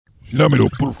Dámelo,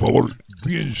 por favor,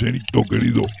 bien llenito,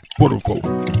 querido, por favor.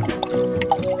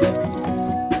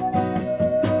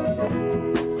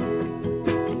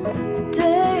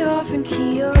 Day off in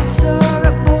Kyoto,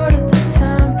 got bored at the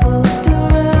temple, looked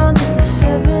around at the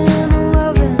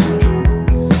 7-Eleven.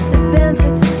 The band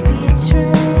took the speed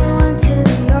train, went to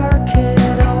the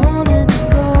arcade. I wanted to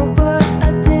go, but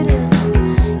I didn't.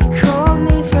 You called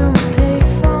me from a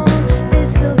payphone, they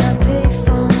still got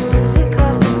payphones. It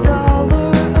cost $1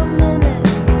 a minute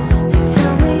to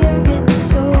tell me you're getting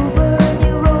sober, and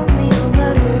you wrote me a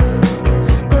letter,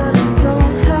 but I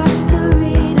don't have to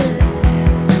read it.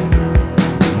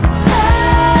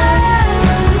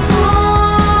 I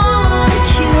wanna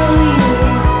kill you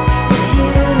if you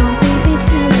don't beat me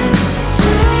to it.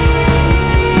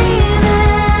 Dreaming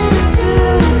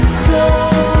through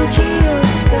Tokyo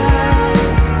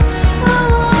skies, I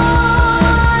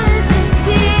wanted to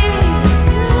see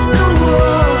the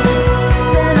world.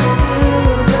 Then I flew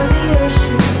over the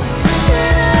ocean,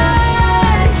 and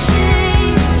I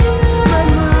changed my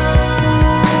mind.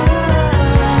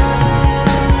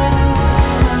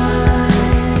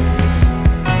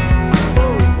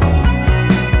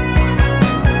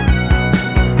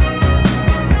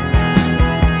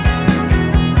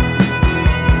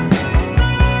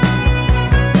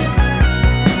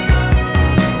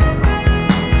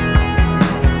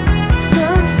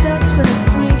 Sunset's been a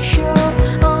freak show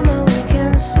on the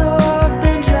weekend, so I've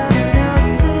been driving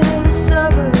out to the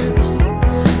suburbs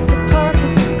to park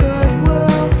at the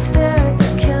Goodwill, stare at the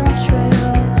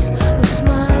chemtrails with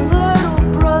my little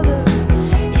brother.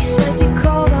 He said you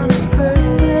called on his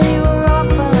birthday, you were off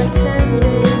by like 10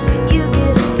 days, but you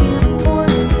get a few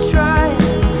points for trying.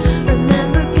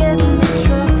 Remember getting the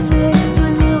truck fixed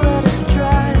when you let us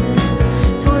drive it?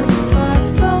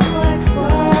 25 felt like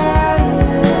flying.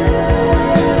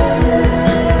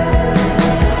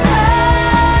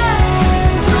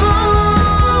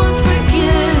 Don't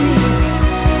forgive me,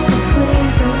 but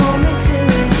please don't hold me to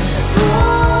it.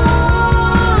 Born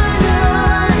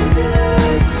under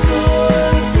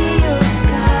Scorpio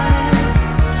skies,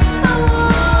 I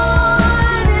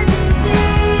wanted to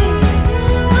see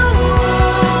the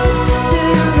world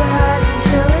through your eyes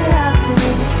until it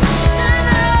happened, and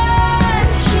I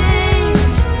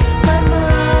changed my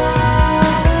mind.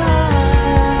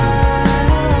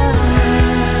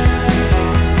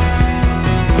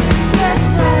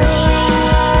 Yes, I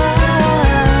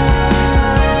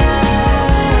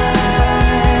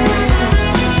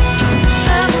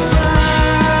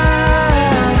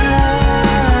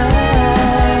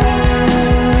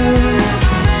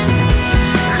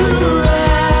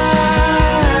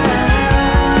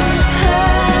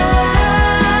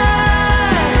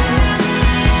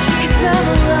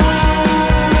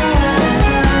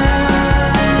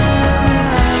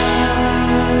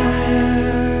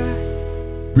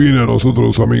Viene a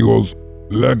nosotros, amigos,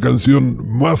 la canción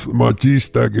más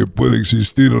machista que puede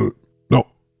existir. No,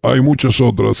 hay muchas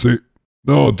otras, ¿eh?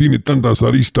 No, tiene tantas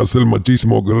aristas el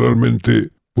machismo que realmente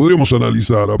podríamos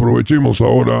analizar. Aprovechemos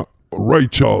ahora Ray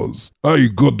Charles, I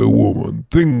Got a Woman,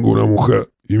 tengo una mujer.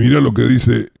 Y mirá lo que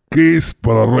dice, ¿qué es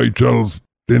para Ray Charles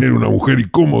tener una mujer y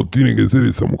cómo tiene que ser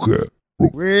esa mujer?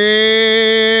 Well,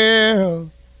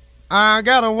 I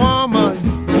got a woman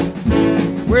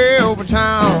way over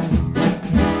town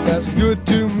that's good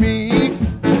to me.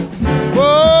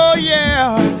 Oh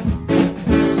yeah,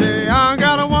 say I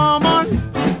got a woman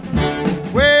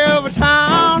way over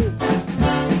town,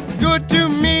 good to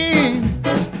me.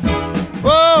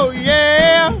 Oh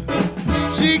yeah,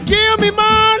 she give me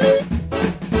money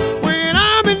when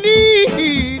I'm in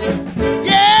need.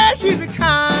 Yeah, she's a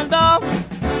kind of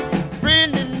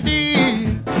friend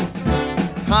indeed.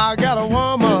 I got a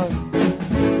woman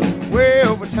way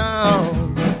over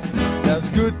town that's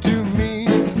good to me.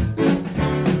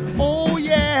 Oh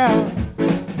yeah,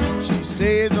 she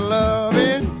says a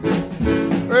loving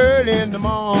early in the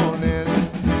morning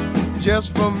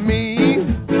just for me.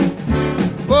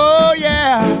 Oh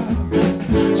yeah,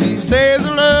 she says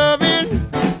a loving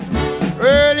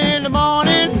early in the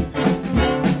morning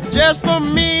just for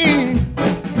me.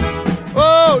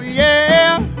 Oh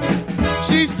yeah,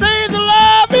 she says a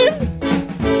loving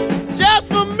just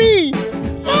for me.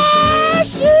 Yeah,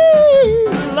 she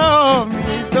loves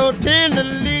me so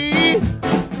tenderly.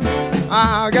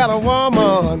 I got a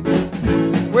woman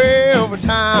way over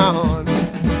town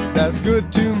that's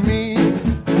good to me.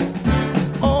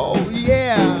 Oh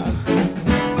yeah.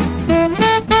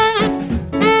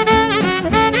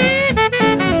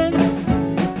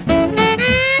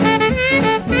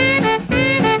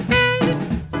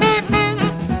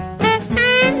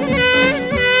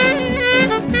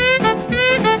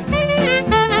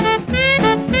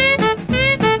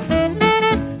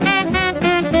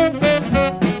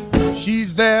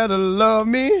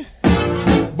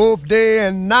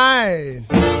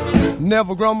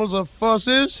 never grumbles or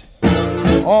fusses,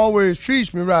 always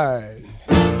treats me right.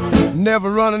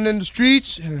 Never running in the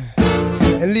streets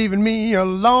and leaving me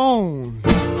alone.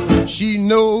 She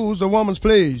knows a woman's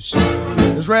place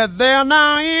is right there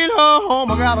now in her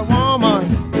home. I got a woman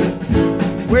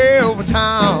way over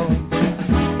town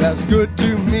that's good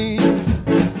to me.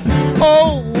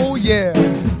 Oh yeah.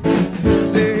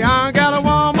 Say I got a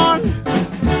woman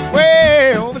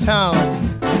way over town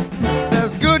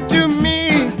that's good to me.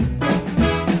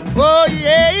 Oh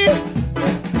yeah.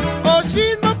 Oh,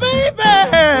 she's my baby.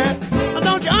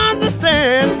 Don't you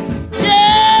understand?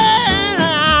 Yeah,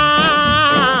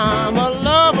 I'm a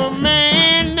lover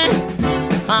man.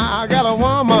 I got a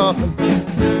woman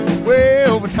way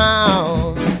over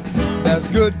town that's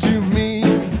good to me.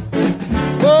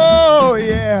 Oh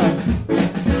yeah.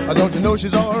 Don't you know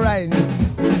she's alright?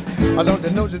 Don't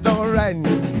you know she's alright?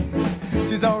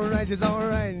 She's alright, she's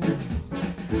alright.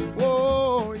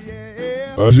 Oh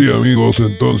yeah. Así, amigos,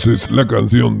 entonces la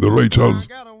canción de Ray Charles,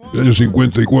 de año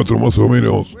 54 más o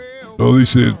menos, nos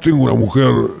dice: tengo una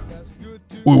mujer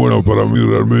muy buena para mí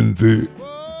realmente,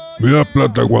 me da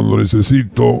plata cuando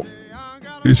necesito,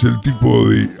 es el tipo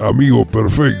de amigo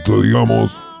perfecto,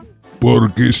 digamos,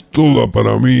 porque es toda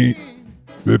para mí,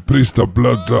 me presta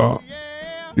plata,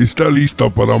 está lista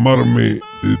para amarme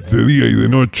de día y de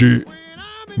noche,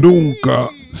 nunca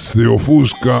se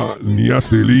ofusca ni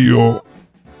hace lío,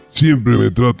 siempre me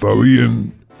trata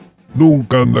bien,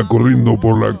 nunca anda corriendo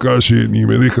por la calle ni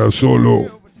me deja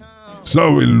solo,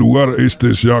 sabe el lugar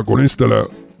ya, con esta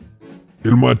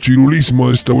el machirulismo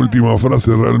de esta última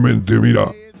frase realmente, mira.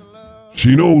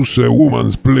 She knows a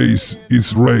woman's place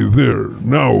is right there,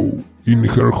 now, in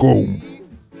her home.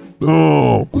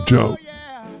 No, escucha.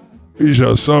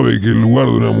 Ella sabe que el lugar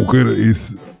de una mujer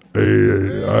es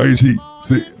ahí sí,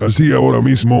 así ahora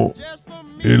mismo,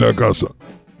 en la casa.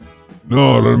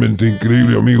 No, realmente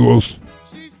increíble, amigos.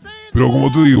 Pero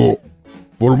como te digo,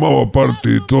 formaba parte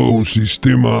de todo un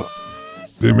sistema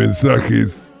de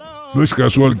mensajes. No es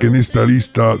casual que en esta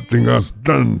lista tengas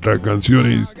tantas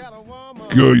canciones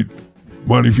que hoy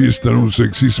manifiestan un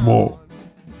sexismo,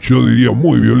 yo diría,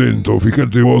 muy violento.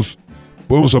 Fíjate vos,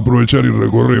 podemos aprovechar y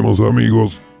recorremos,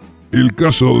 amigos, el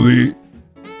caso de...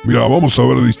 Mira, vamos a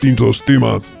ver distintos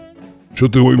temas. Yo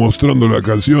te voy mostrando las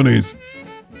canciones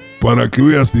para que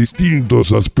veas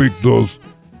distintos aspectos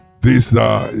de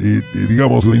esa,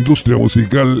 digamos, la industria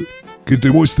musical que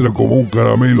te muestra como un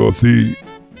caramelo así,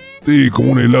 sí,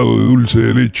 como un helado de dulce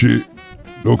de leche,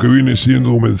 lo que viene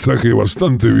siendo un mensaje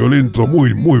bastante violento,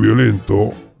 muy, muy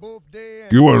violento,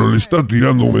 que bueno, le está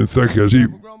tirando un mensaje así,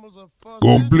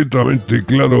 completamente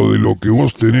claro de lo que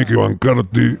vos tenés que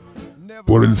bancarte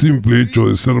por el simple hecho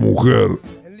de ser mujer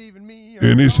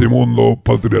en ese mundo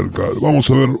patriarcal. Vamos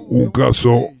a ver un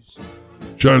caso,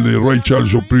 ya el de Ray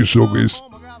Charles, yo pienso que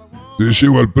se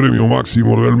lleva el premio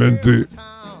máximo realmente,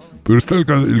 pero está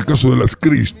el caso de las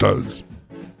Crystals.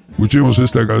 Escuchemos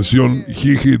esta canción,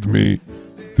 He Hit Me,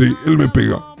 sí, él me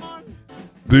pega,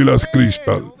 de las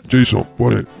Crystals. Jason,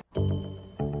 pone.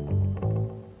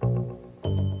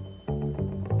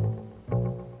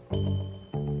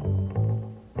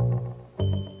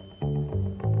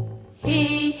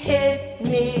 He hit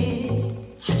me,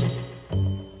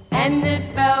 and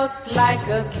it felt like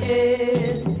a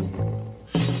kiss.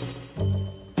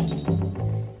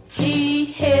 He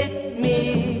hit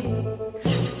me,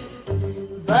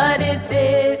 but it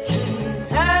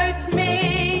didn't hurt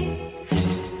me.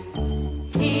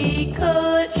 He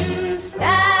couldn't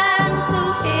stand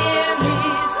to hear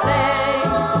me say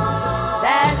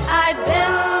that I'd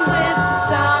been with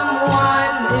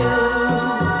someone new.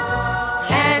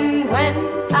 And when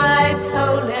I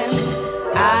told him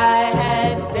I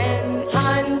had been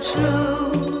untrue,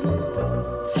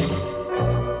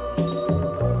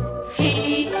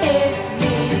 he hit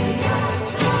me,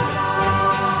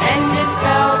 and it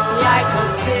felt like a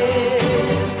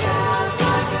kiss.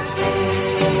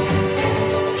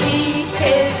 He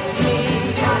hit me,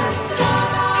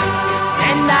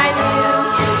 and I knew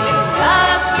he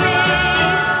loved me.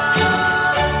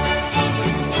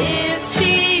 If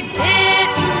he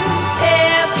didn't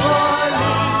care for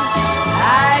me,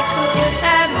 I could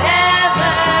have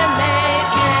never made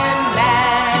him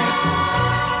mad.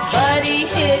 But he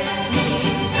hit me,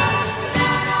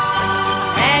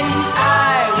 and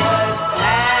I was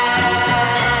glad.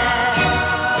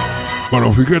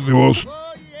 Bueno, fíjate vos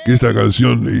que esta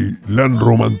canción la han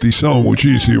romantizado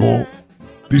muchísimo.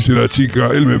 Dice la chica,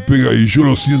 él me pega y yo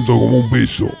lo siento como un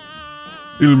beso.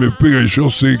 Él me pega y yo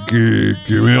sé que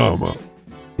me ama,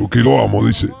 o que lo amo,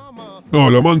 dice. No,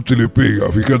 el amante le pega,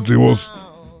 fíjate vos,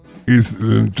 es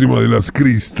el tema de las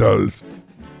Crystals.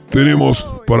 Tenemos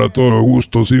para todos los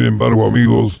gustos, sin embargo,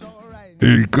 amigos,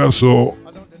 el caso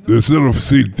de Surf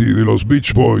City de los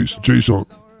Beach Boys. Jason,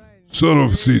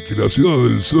 Surf City, la ciudad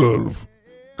del surf.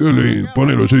 Qué lindo,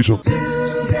 ponelo, Jason.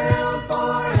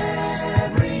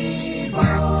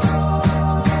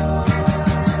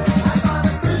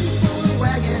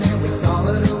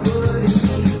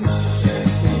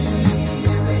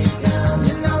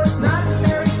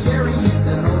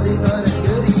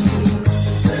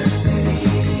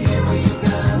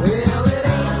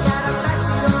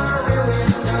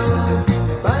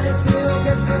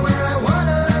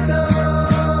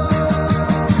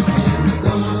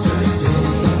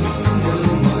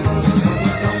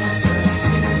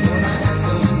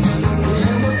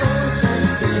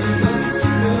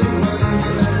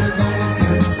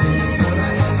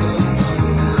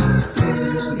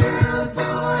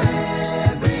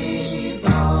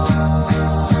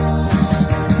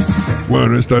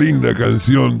 Bueno, esta linda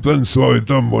canción, tan suave,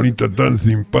 tan bonita, tan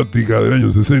simpática del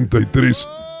año 63,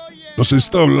 nos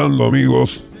está hablando,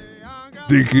 amigos,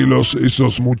 de que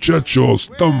esos muchachos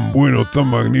tan buenos, tan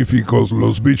magníficos,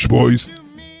 los Beach Boys,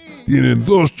 tienen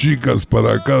 2 chicas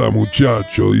para cada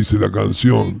muchacho, dice la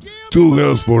canción. 2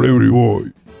 girls for every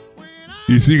boy.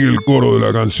 Y sigue el coro de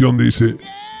la canción, dice: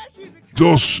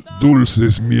 2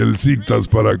 dulces mielcitas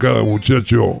para cada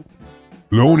muchacho.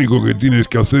 Lo único que tienes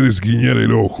que hacer es guiñar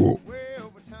el ojo.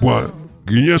 Bueno,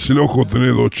 guiñás el ojo,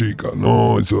 tenés 2 chicas.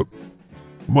 No, eso...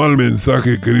 Mal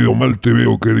mensaje, querido, mal te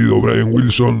veo, querido Brian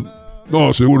Wilson.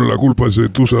 No, seguro la culpa es de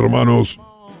tus hermanos.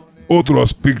 Otro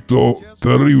aspecto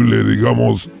terrible,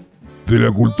 digamos, de la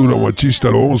cultura machista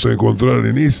lo vamos a encontrar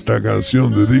en esta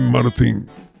canción de Dean Martin.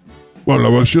 Bueno, la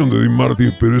versión de Dean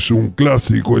Martin, pero es un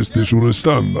clásico, este es un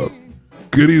estándar.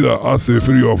 Querida, hace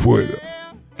frío afuera.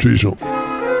 Jason.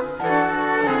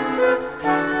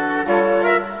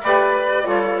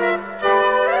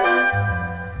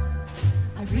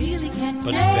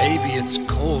 It's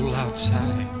cold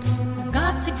outside. I've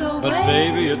got to go But away.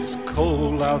 baby, it's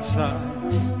cold outside.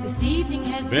 This evening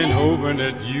has Been hoping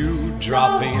that you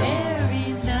drop in.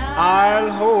 very nice.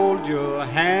 I'll hold your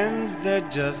hands, they're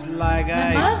just like My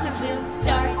ice. mother will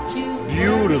start to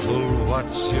Beautiful,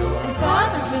 what's My your...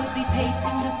 father will be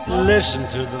pacing the floor. Listen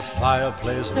to the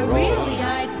fireplace So roar. really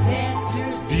I'd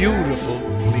better start. Beautiful,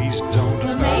 please don't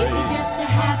Well, maybe hurry. just a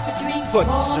half a drink Put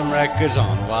more. some records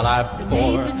on while I The pour.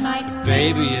 neighbors might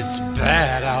Baby, it's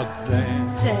bad out there.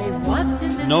 say, what's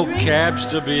in this No drink? cabs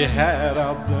to be had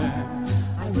out there.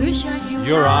 I wish I knew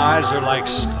Your how eyes are like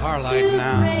starlight to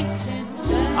now. break this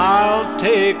spell. I'll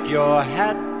take your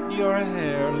hat, your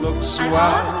hair looks I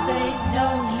ought to swell. say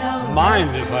no,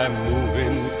 Mind yes. if I move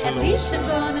in At least close? I'm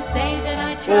gonna say that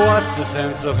I tried. What's the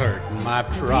sense of hurting my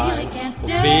pride? really can't Oh,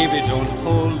 stay. baby, don't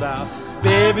hold out.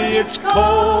 Baby, it's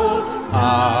cold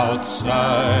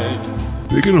outside.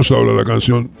 ¿De qué nos habla la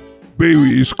canción?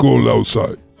 Baby is cold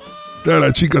outside.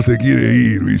 La chica se quiere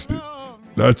ir, ¿viste?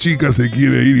 La chica se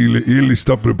quiere ir y él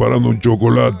está preparando un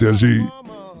chocolate allí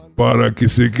para que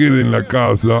se quede en la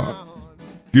casa.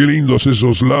 Qué lindos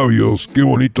esos labios, qué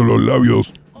bonitos los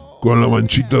labios con la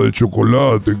manchita de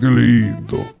chocolate, qué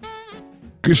lindo.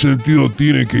 ¿Qué sentido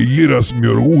tiene que hieras mi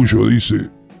orgullo?, dice.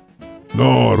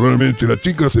 No, realmente la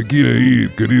chica se quiere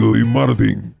ir, querido Dean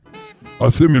Martin.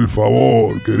 Haceme el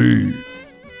favor, querido.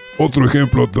 Otro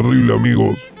ejemplo terrible,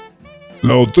 amigos.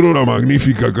 La otrora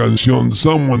magnífica canción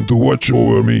Someone to Watch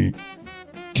Over Me.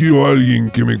 Quiero a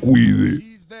alguien que me cuide.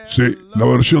 Sí, la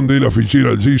versión de Ella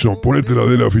Fitzgerald, Jason, ponete la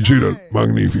de Ella Fitzgerald,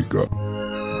 magnífica.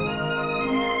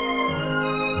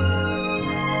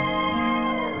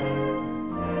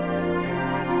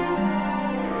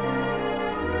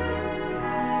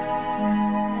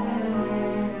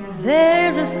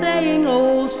 There's a saying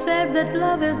old says that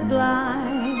love is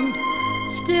blind.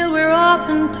 Still we're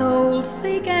often told,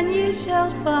 seek and you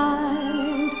shall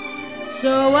find.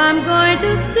 So I'm going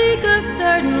to seek a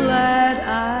certain lad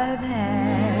I've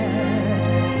had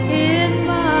in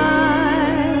mind.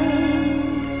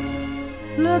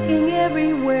 Looking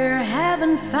everywhere,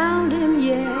 haven't found him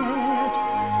yet.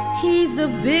 He's the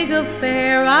big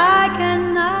affair I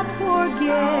cannot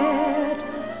forget.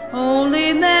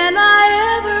 Only man I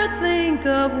ever think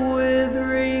of with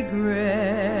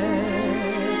regret.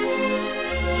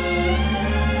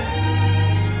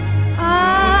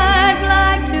 I'd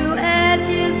like to add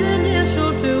his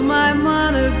initial to my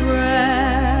monogram.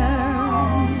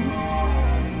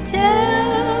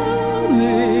 Tell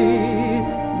me,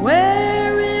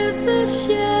 where is the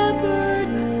shepherd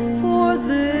for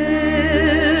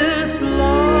this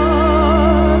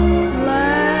lost lamb?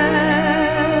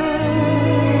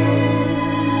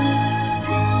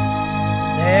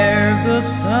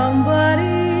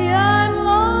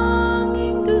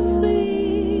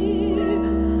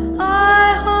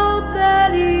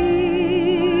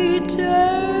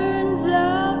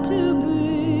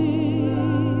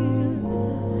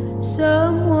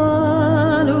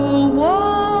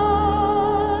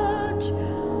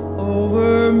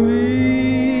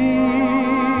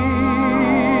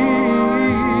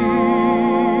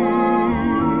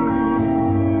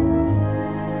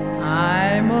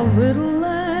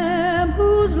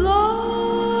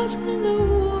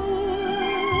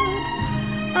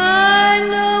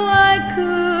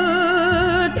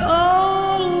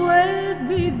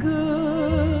 be good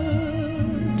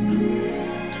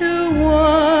to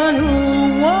one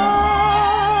who'll watch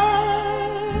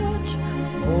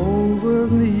over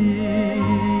me.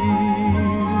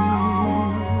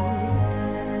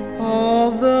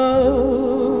 Although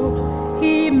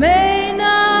he may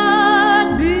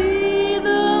not be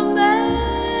the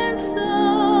man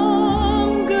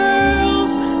some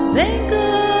girls think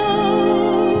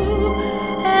of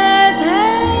as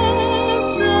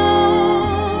handsome,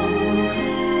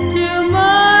 to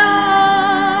my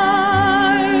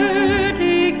heart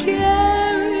he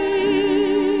carries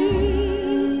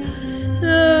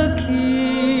the key.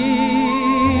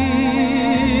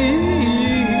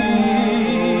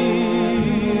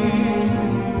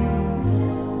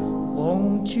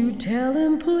 Won't you tell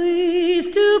him please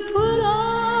to put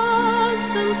on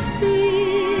some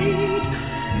speed,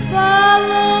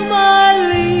 follow my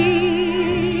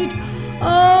lead.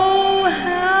 Oh,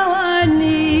 how I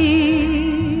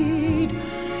need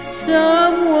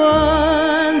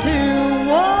someone to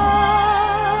watch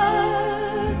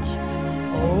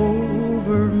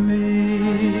over me.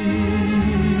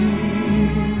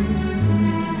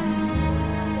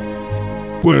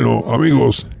 Bueno,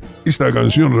 amigos, esta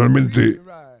canción realmente,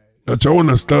 la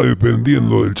chabona está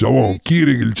dependiendo del chabón,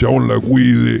 quiere que el chabón la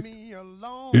cuide.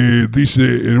 Dice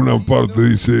en una parte,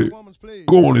 dice,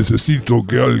 ¿cómo necesito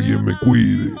que alguien me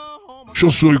cuide? Yo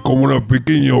soy como una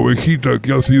pequeña ovejita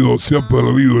que se ha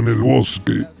perdido en el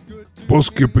bosque.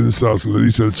 ¿Vos qué pensás?, le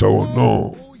dice el chabón.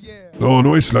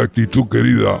 No es la actitud,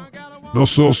 querida. No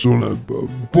sos un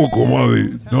poco más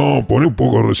de... No, poné un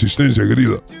poco de resistencia,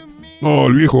 querida. No,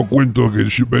 el viejo cuento que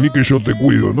vení que yo te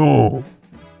cuido. No,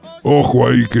 ojo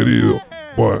ahí, querido.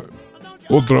 Bueno,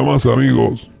 otra más,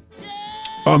 amigos.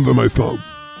 Under My Thumb,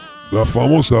 la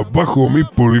famosa Bajo mi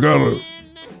pulgar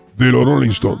de los Rolling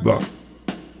Stones. Da.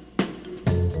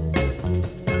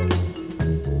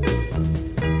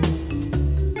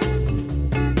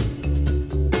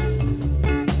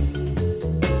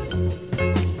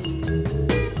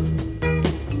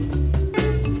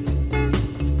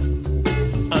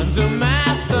 Under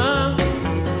my thumb,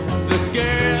 the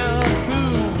girl who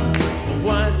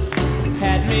once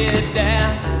had me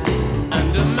down.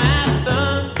 Under my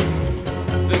thumb,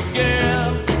 the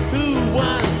girl who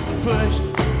once pushed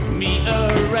me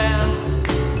around.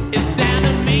 It's down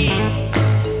to me.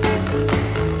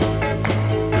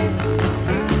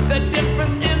 The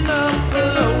difference in the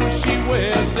clothes she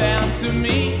wears down to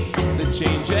me. The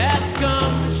change has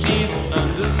come, she's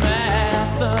under my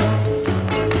thumb.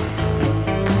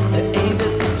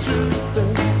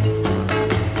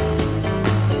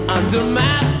 Under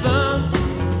my thumb,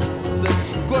 it's a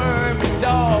squirmy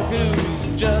dog who's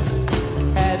just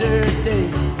had her day.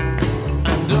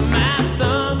 Under my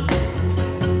thumb,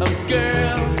 a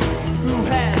girl who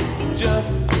has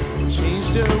just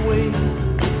changed her ways.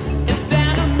 It's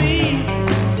down to me.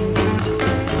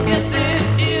 Yes, it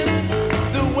is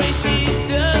the way she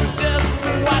does just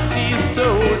what she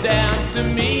stole down to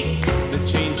me. The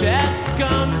change has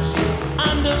come, she's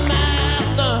under my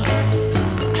thumb.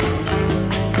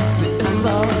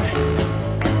 Sorry.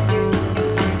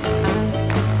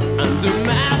 Under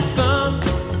my thumb,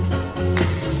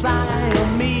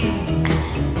 Siamese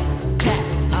cat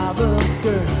of a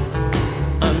girl.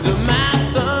 Under my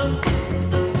thumb,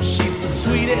 she's the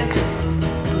sweetest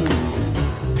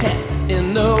pet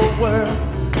in the world.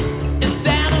 It's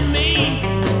down to me.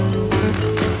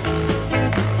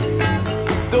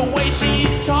 The way she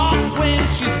talks when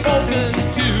she's spoken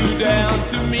to down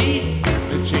to me.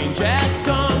 The change has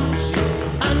come.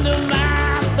 Under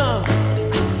my thumb,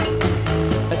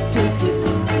 I take it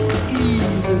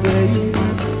easy, baby.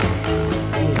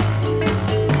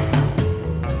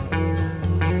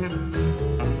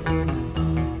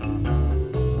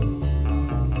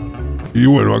 Y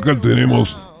bueno, acá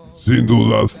tenemos, sin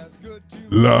dudas,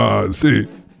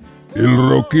 el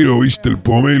rockero, viste, el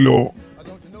pomelo,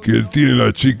 que tiene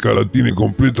la chica, la tiene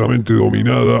completamente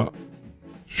dominada.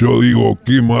 Yo digo,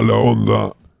 qué mala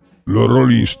onda los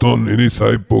Rolling Stones en esa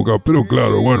época, pero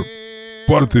claro, bueno,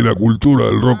 parte de la cultura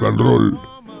del rock and roll,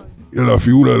 y a la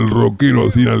figura del rockero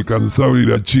así inalcanzable y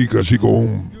la chica así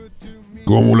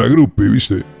como la groupie,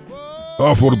 viste.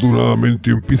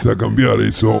 Afortunadamente empieza a cambiar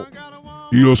eso,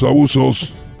 y los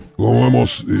abusos, como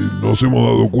nos hemos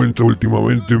dado cuenta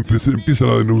últimamente, empiezan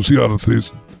a denunciarse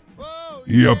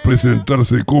y a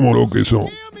presentarse como lo que son.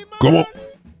 ¿Cómo?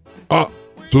 Ah,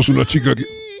 sos una chica que...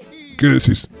 ¿Qué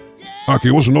decís? Ah, que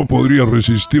vos no podrías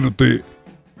resistirte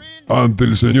ante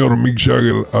el señor Mick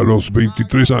Jagger a los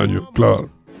 23 años, claro.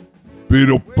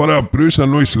 Pero esa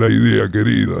no es la idea,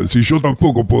 querida. Si yo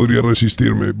tampoco podría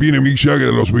resistirme. Viene Mick Jagger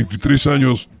a los 23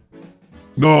 años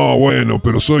No, bueno,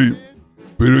 pero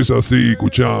es así,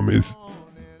 escuchame.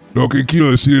 Lo que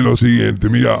quiero decir es lo siguiente,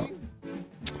 mira.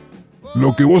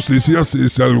 Lo que vos deseas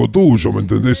es algo tuyo, ¿me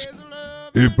entendés?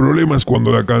 El problema es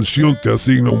cuando la canción te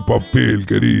asigna un papel,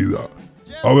 querida.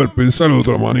 A ver, pensalo de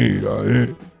otra manera,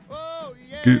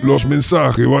 Que los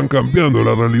mensajes van cambiando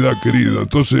la realidad, querida.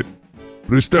 Entonces,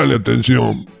 prestale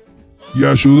atención. Y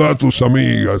ayuda a tus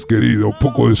amigas, querido. Un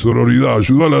poco de sororidad.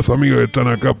 Ayuda a las amigas que están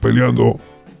acá peleando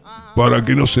para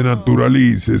que no se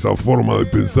naturalice esa forma de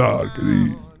pensar,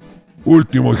 querido.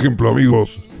 Último ejemplo,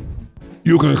 amigos.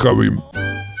 You can have him.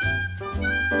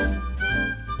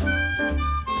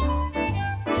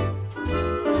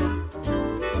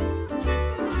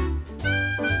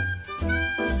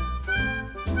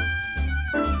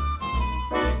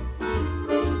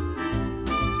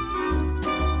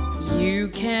 You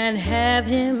can have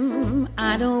him,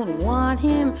 I don't want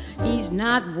him, he's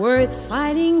not worth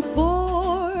fighting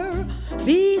for.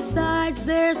 Besides,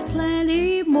 there's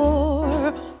plenty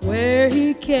more where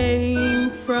he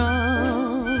came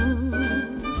from.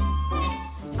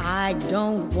 I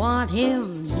don't want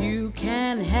him, you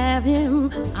can have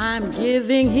him, I'm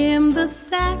giving him the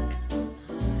sack.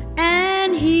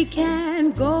 And he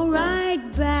can go right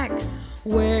back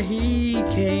where he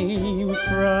came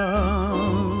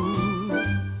from.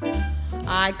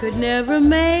 I could never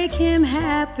make him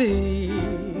happy.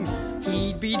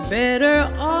 He'd be better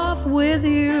off with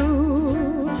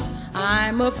you.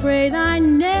 I'm afraid I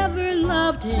never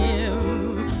loved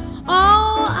him.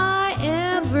 All I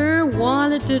ever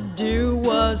wanted to do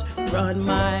was run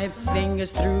my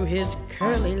fingers through his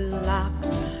curly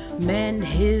locks, mend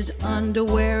his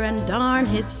underwear and darn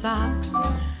his socks,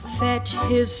 fetch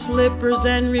his slippers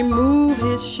and remove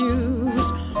his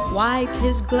shoes, wipe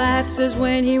his glasses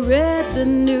when he read the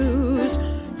news,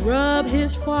 rub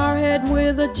his forehead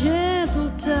with a gentle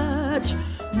touch,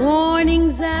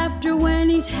 mornings after when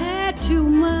he's had too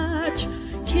much,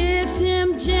 kiss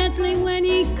him gently when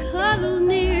he cuddled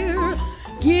near,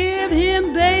 give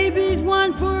him babies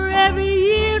one for every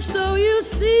year. So you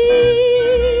see,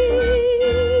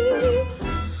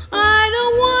 I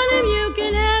don't want him, you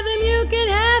can have him, you can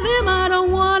have him. I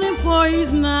don't want him, for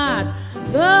he's not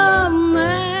the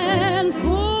man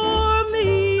for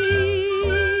me.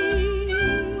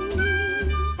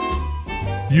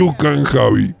 You can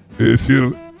Javi. Es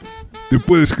decir, te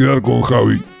puedes quedar con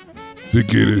Javi si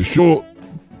quieres. Yo,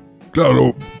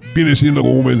 claro, viene siendo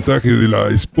como un mensaje de la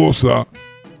esposa,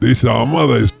 de esa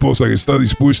amada esposa que está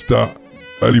dispuesta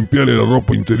a limpiarle la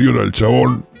ropa interior al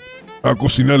chabón, a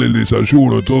cocinarle el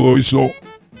desayuno y todo eso.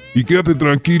 Y quédate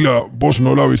tranquila, vos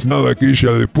no laves nada, que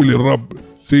ella después le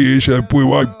sí, ella después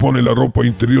va y pone la ropa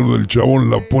interior del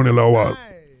chabón, la pone a lavar.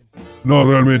 No,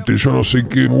 realmente, yo no sé en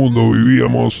qué mundo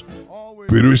vivíamos,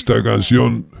 pero esta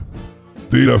canción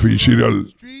de Ella Fitzgerald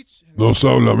nos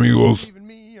habla, amigos,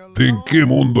 de en qué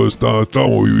mundo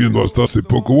estábamos viviendo hasta hace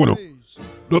poco. Bueno,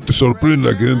 no te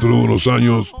sorprenda que dentro de unos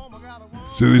años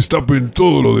se destapen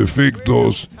todos los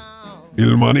defectos,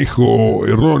 el manejo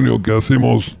erróneo que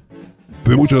hacemos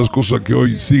de muchas cosas que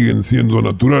hoy siguen siendo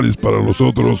naturales para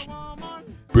nosotros.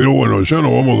 Pero bueno, ya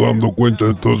nos vamos dando cuenta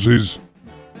entonces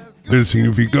del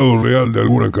significado real de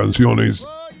algunas canciones.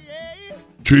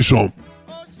 Jason,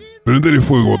 prendele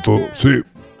fuego a todo, sí.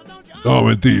 No,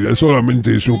 mentira,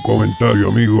 solamente es un comentario,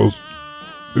 amigos.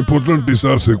 Lo importante es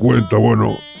darse cuenta,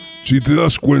 bueno, si te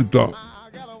das cuenta,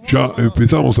 ya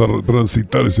empezamos a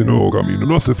transitar ese nuevo camino.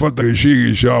 No hace falta que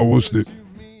llegue ya vos,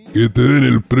 que te den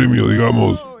el premio,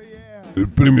 digamos, el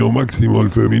premio máximo del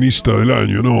feminista del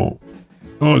año, no.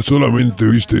 No, solamente,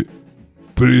 viste,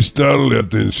 prestarle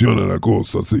atención a la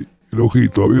cosa, sí. El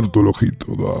ojito, abierto el ojito,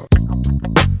 da.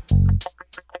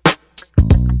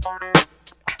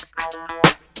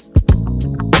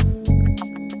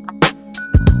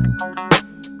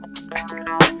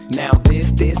 Now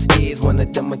this is one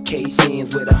of them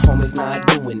occasions where the homie's not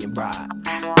doing it right.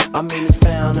 I mean, he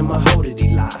found him a hoe that he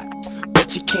lied,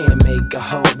 but you can't make a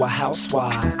hoe a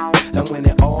housewife. And when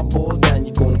it all boils down,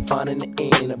 you're gonna find in the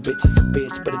end a bitch is a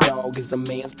bitch, but a dog is a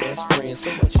man's best friend.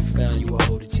 So what you found, you a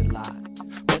hoe that you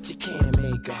lied, but you can't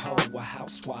make a hoe a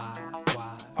housewife.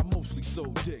 I mostly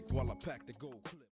sold dick while I packed the gold clip.